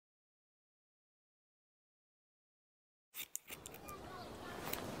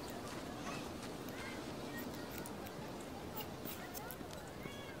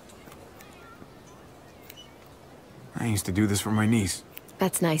I used to do this for my niece.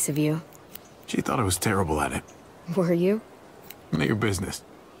 That's nice of you. She thought I was terrible at it. Were you? None of your business.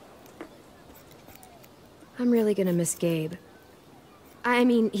 I'm really gonna miss Gabe. I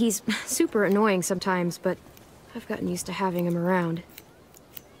mean, he's super annoying sometimes, but I've gotten used to having him around.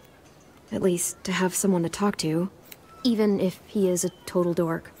 At least, to have someone to talk to, even if he is a total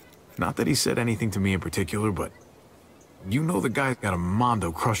dork. Not that he said anything to me in particular, but... You know the guy's got a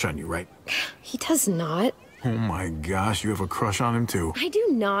Mondo crush on you, right? He does not. Oh my gosh, you have a crush on him too. I do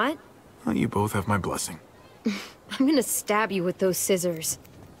not. Well, you both have my blessing. I'm gonna stab you with those scissors.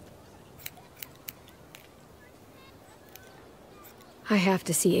 I have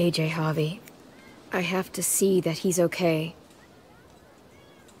to see AJ, Javi. I have to see that he's okay.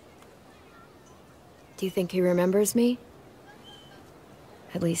 Do you think he remembers me?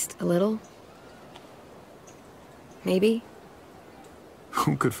 At least a little? Maybe?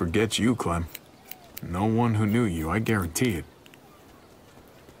 Who could forget you, Clem? No one who knew you, I guarantee it.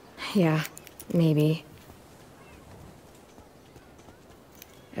 Yeah, maybe.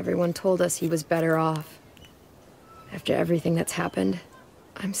 Everyone told us he was better off. After everything that's happened,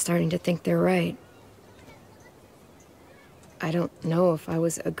 I'm starting to think they're right. I don't know if I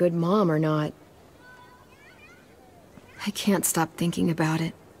was a good mom or not. I can't stop thinking about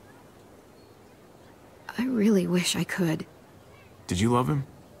it. I really wish I could. Did you love him?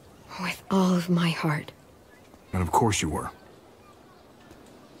 With all of my heart. And of course you were.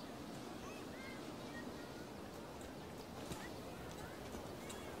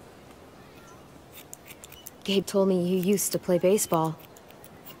 Gabe told me you used to play baseball.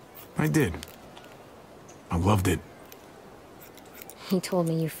 I did. I loved it. He told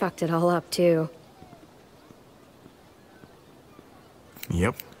me you fucked it all up, too.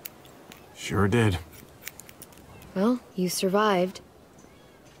 Yep. Sure did. Well, you survived.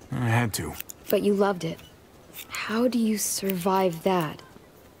 I had to. But you loved it. How do you survive that?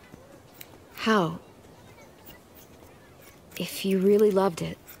 How? If you really loved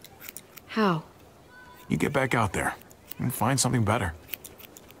it, how? You get back out there and find something better.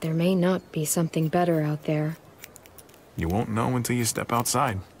 There may not be something better out there. You won't know until you step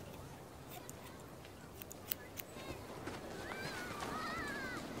outside.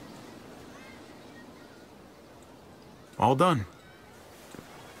 All done.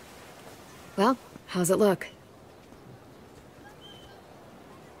 Well, how's it look?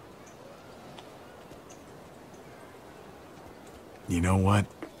 You know what?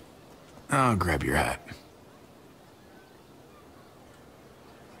 I'll grab your hat.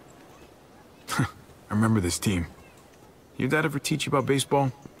 I remember this team. Your dad ever teach you about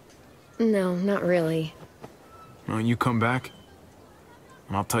baseball? No, not really. Well, you come back,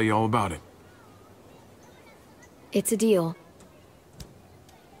 and I'll tell you all about it. It's a deal.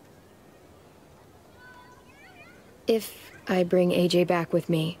 If I bring AJ back with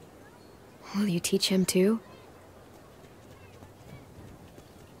me, will you teach him too?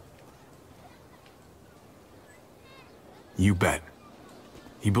 You bet.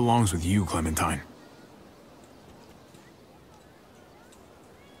 He belongs with you, Clementine.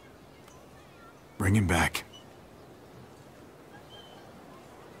 Bring him back.